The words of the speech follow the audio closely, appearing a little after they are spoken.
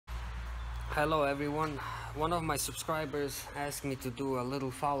Hello everyone. One of my subscribers asked me to do a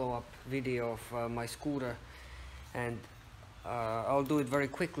little follow-up video of my scooter, and I'll do it very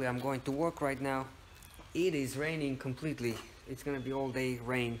quickly. I'm going to work right now. It is raining completely. It's gonna be all day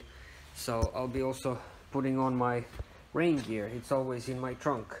rain, so I'll be also putting on my rain gear. It's always in my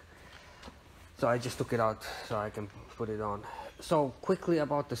trunk, so I just took it out so I can put it on. So quickly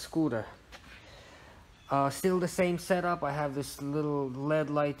about the scooter. Still the same setup. I have this little LED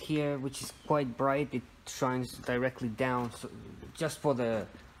light here which is quite bright. It shines directly down, so just for the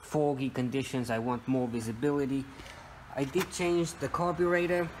foggy conditions I want more visibility. I did change the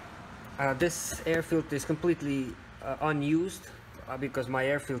carburetor. This air filter is completely unused because my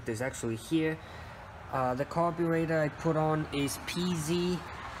air filter is actually here. The carburetor I put on is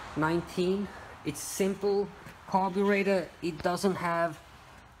PZ19. It's simple carburetor. It doesn't have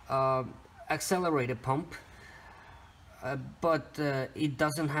accelerator pump, but it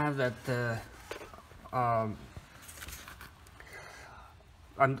doesn't have that I'm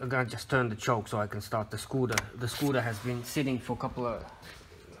gonna just turn the choke so I can start the scooter. The scooter has been sitting for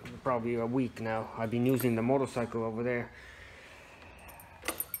probably a week now. I've been using the motorcycle over there.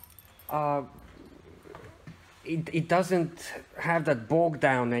 It doesn't have that bog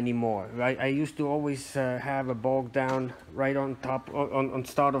down anymore. I used to always have a bog down right on top, on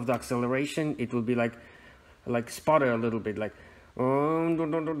start of the acceleration. It would be like sputter a little bit, like and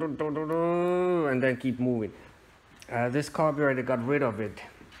then keep moving. This carburetor got rid of it.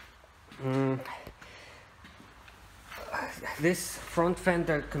 This front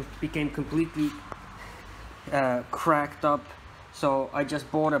fender became completely cracked up. So I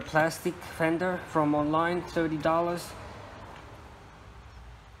just bought a plastic fender from online, $30,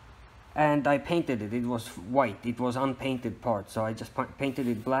 and I painted it. It was white, it was unpainted part, so I just painted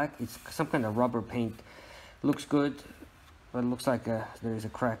it black. It's some kind of rubber paint. Looks good, but it looks like there is a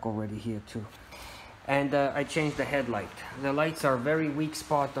crack already here too. And I changed the headlight. The lights are very weak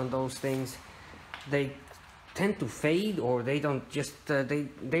spot on those things. They tend to fade, or they don't just they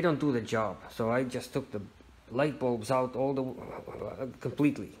don't do the job. So I just took the light bulbs out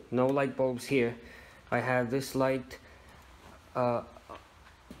completely. No light bulbs here. I have this light. I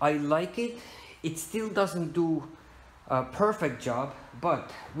like it. It still doesn't do a perfect job,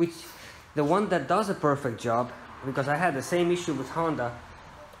 but the one that does a perfect job, because I had the same issue with Honda,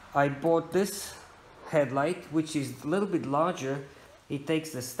 I bought this headlight, which is a little bit larger. It takes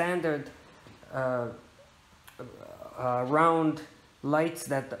the standard round lights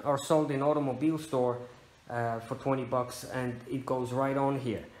that are sold in automobile store for 20 bucks, and it goes right on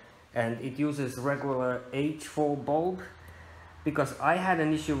here, and it uses regular H4 bulb, because I had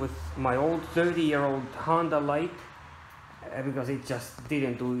an issue with my old 30-year-old Honda light because it just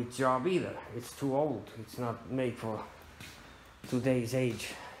didn't do its job either. It's too old. It's not made for today's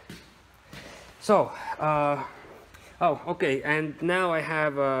age. So oh, okay, and now I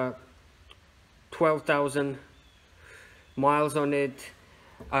have 12,000 miles on it.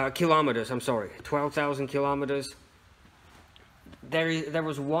 Kilometers, I'm sorry, 12,000 kilometers. There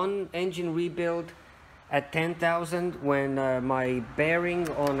was one engine rebuild at 10,000 when my bearing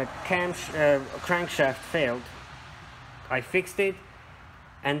on a crankshaft failed. I fixed it,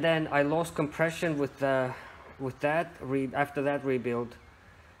 and then I lost compression with that after that rebuild,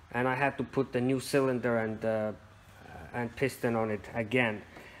 and I had to put the new cylinder and piston on it again.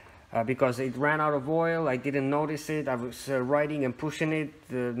 Because it ran out of oil. I didn't notice it. I was riding and pushing it,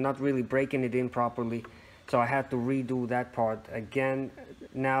 not really breaking it in properly, so I had to redo that part again.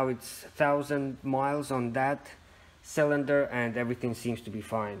 Now it's 1,000 miles on that cylinder, and everything seems to be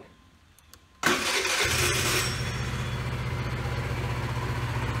fine.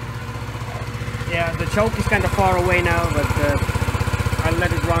 Yeah, the choke is kind of far away now, but I'll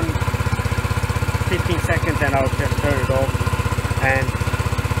let it run 15 seconds and I'll just turn it off. And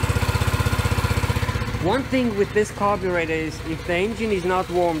one thing with this carburetor is if the engine is not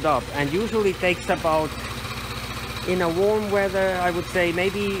warmed up, and usually takes about, in a warm weather, I would say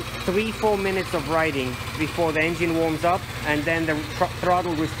maybe 3-4 minutes of riding before the engine warms up, and then the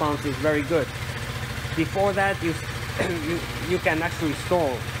throttle response is very good. Before that, you can actually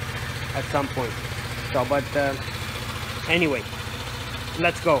stall at some point. So, but anyway,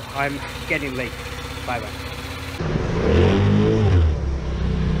 let's go. I'm getting late. Bye bye.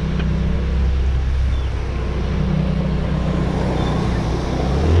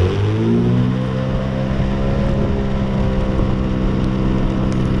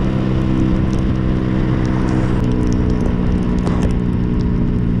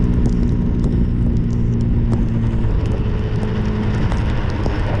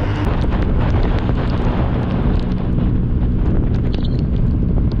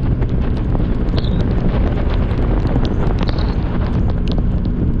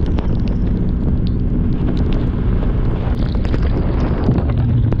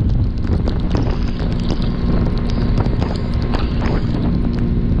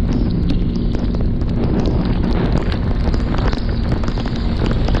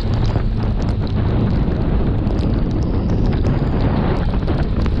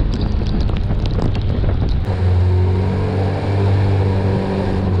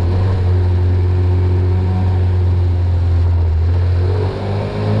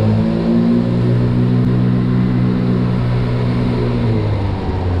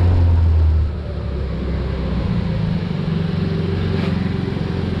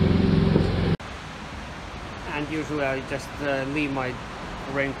 usually I just leave my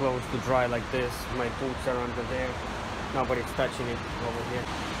rain clothes to dry like this. My boots are under there. Nobody's touching it over here.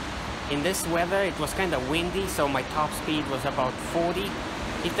 In this weather, it was kind of windy, so my top speed was about 40.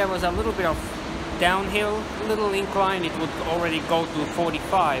 If there was a little bit of downhill, little incline, it would already go to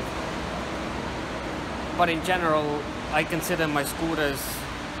 45. But in general, I consider my scooter's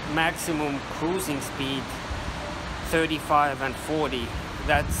maximum cruising speed 35 and 40.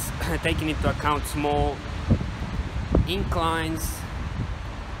 That's taking into account small inclines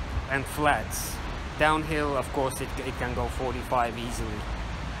and flats. Downhill, of course, it can go 45 easily,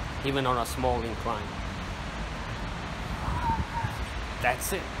 even on a small incline.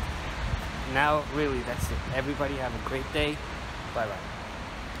 That's it. Now, really, that's it. Everybody have a great day. Bye-bye.